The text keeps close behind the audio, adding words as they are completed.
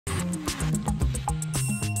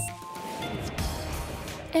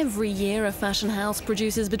Every year, a fashion house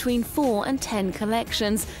produces between 4 and 10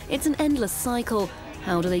 collections. It's an endless cycle.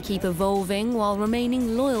 How do they keep evolving while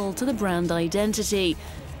remaining loyal to the brand identity?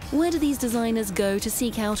 Where do these designers go to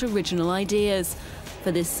seek out original ideas?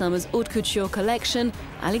 For this summer's Haute Couture collection,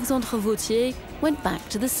 Alexandre Vauthier went back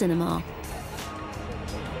to the cinema.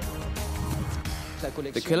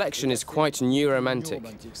 The collection is quite new romantic,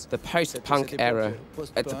 the post-punk era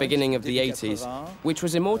at the beginning of the 80s, which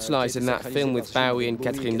was immortalised in that film with Bowie and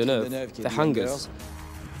Catherine Deneuve, The Hungers.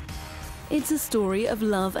 It's a story of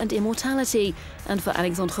love and immortality, and for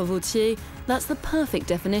Alexandre Vauthier, that's the perfect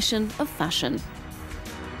definition of fashion.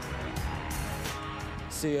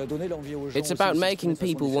 It's about making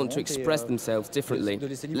people want to express themselves differently,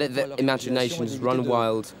 let their imaginations run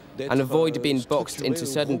wild, and avoid being boxed into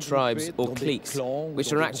certain tribes or cliques,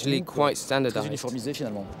 which are actually quite standardised.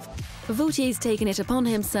 Vauthier's taken it upon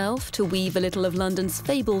himself to weave a little of London's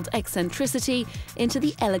fabled eccentricity into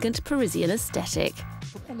the elegant Parisian aesthetic.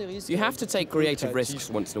 You have to take creative risks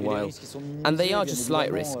once in a while, and they are just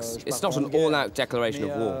slight risks. It's not an all-out declaration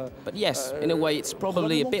of war. But yes, in a way, it's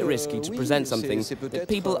probably a bit risky to present something that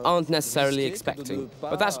people aren't necessarily expecting.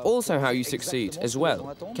 But that's also how you succeed as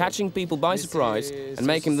well, catching people by surprise and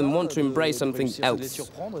making them want to embrace something else,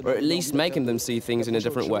 or at least making them see things in a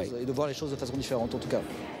different way.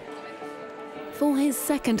 For his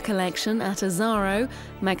second collection at Azzaro,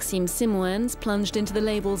 Maxime Simoëns plunged into the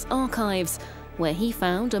label's archives, where he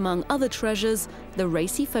found, among other treasures, the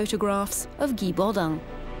racy photographs of Guy Bourdin.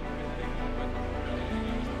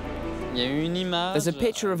 There's a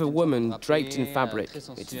picture of a woman draped in fabric.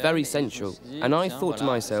 It's very sensual. And I thought to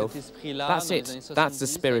myself, that's it. That's the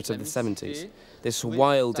spirit of the 70s. This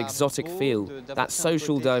wild, exotic feel, that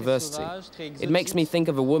social diversity. It makes me think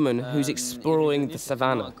of a woman who's exploring the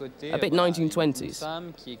savannah, a bit 1920s,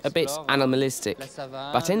 a bit animalistic,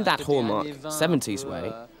 but in that hallmark 70s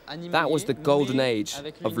way. That was the golden age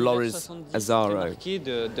of Loris Azzaro.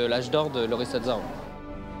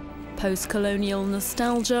 Post-colonial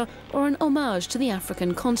nostalgia or an homage to the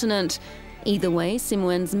African continent. Either way,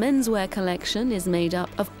 Simoëns' menswear collection is made up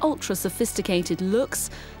of ultra-sophisticated looks,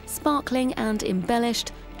 sparkling and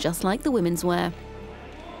embellished, just like the women's wear.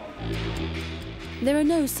 There are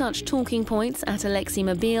no such talking points at Alexis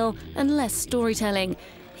Mabille and less storytelling.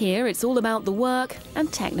 Here it's all about the work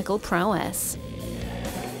and technical prowess.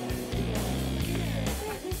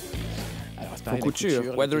 For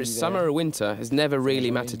couture, whether it's summer or winter, has never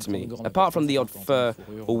really mattered to me, apart from the odd fur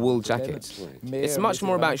or wool jacket. It's much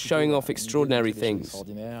more about showing off extraordinary things.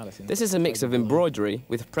 This is a mix of embroidery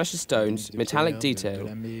with precious stones, metallic detail,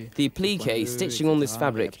 the appliqué stitching on this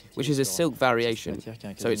fabric, which is a silk variation,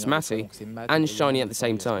 so it's matte and shiny at the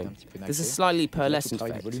same time. There's a slightly pearlescent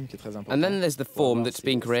effect. And then there's the form that's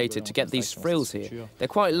been created to get these frills here. They're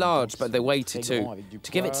quite large, but they're weighted too,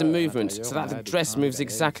 to give it some movement so that the dress moves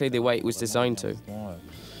exactly the way it was designed to.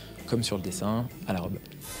 Comme sur le dessin, à la robe.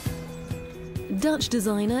 Dutch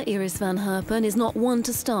designer Iris Van Herpen is not one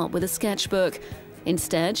to start with a sketchbook.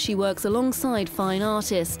 Instead, she works alongside fine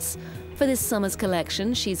artists. For this summer's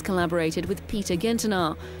collection, she's collaborated with Peter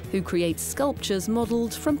Gentenaar, who creates sculptures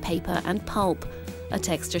modelled from paper and pulp, a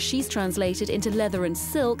texture she's translated into leather and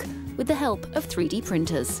silk with the help of 3D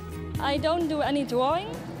printers. I don't do any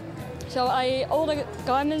drawing, so all the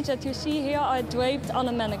garments that you see here are draped on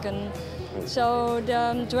a mannequin. So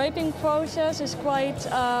the draping process is quite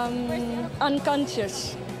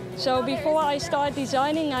unconscious. So before I start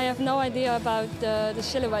designing, I have no idea about the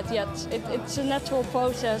silhouette yet. It's a natural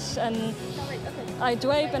process, and I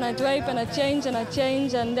drape and I drape and I change and I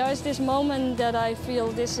change, and there is this moment that I feel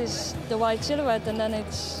this is the right silhouette, and then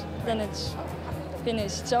it's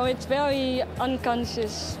finished. So it's very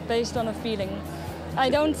unconscious, based on a feeling. I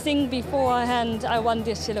don't think beforehand I want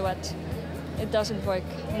this silhouette. It doesn't work,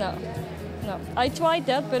 no. No, I tried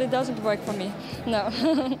that, but it doesn't work for me, no.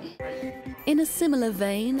 In a similar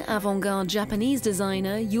vein, avant-garde Japanese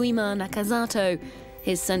designer Yuima Nakazato.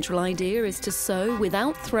 His central idea is to sew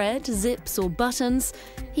without thread, zips or buttons.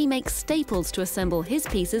 He makes staples to assemble his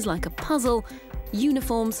pieces like a puzzle,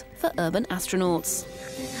 uniforms for urban astronauts.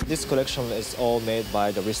 This collection is all made by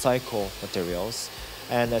the recycled materials,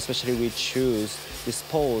 and especially we choose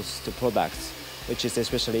disposed products, which is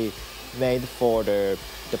especially made for the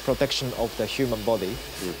protection of the human body,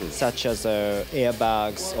 such as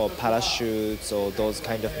airbags or parachutes or those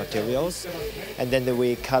kind of materials. And then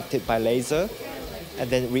we cut it by laser and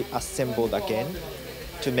then reassembled again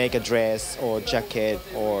to make a dress or jacket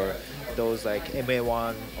or those like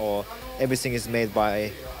MA1, or everything is made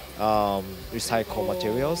by recycled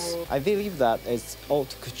materials. I believe that it's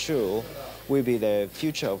haute couture will be the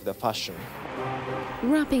future of the fashion.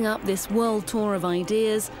 Wrapping up this world tour of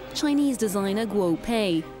ideas, Chinese designer Guo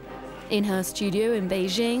Pei. In her studio in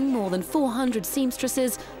Beijing, more than 400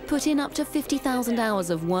 seamstresses put in up to 50,000 hours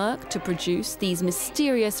of work to produce these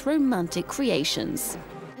mysterious romantic creations.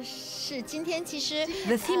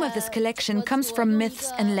 The theme of this collection comes from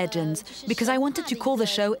myths and legends, because I wanted to call the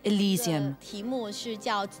show Elysium.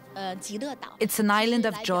 It's an island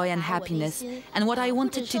of joy and happiness, and what I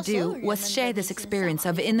wanted to do was share this experience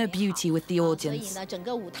of inner beauty with the audience.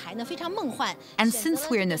 And since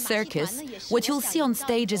we're in a circus, what you'll see on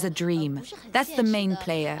stage is a dream. That's the main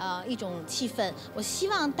player. I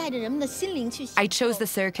chose the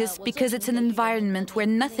circus because it's an environment where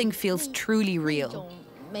nothing feels truly real.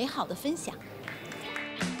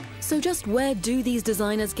 So just where do these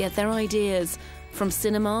designers get their ideas? From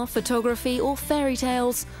cinema, photography, or fairy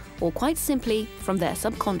tales? Or quite simply, from their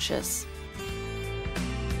subconscious?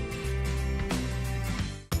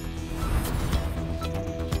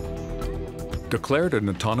 Declared an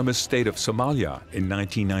autonomous state of Somalia in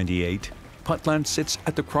 1998, Puntland sits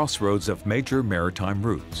at the crossroads of major maritime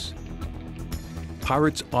routes.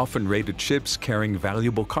 Pirates often raided ships carrying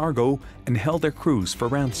valuable cargo and held their crews for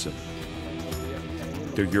ransom.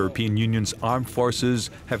 The European Union's armed forces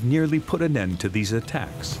have nearly put an end to these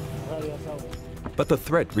attacks. But the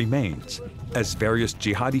threat remains, as various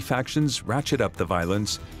jihadi factions ratchet up the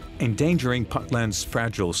violence, endangering Puntland's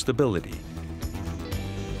fragile stability.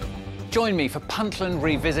 Join me for Puntland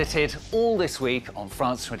Revisited all this week on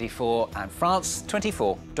France 24 and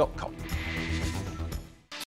France24.com.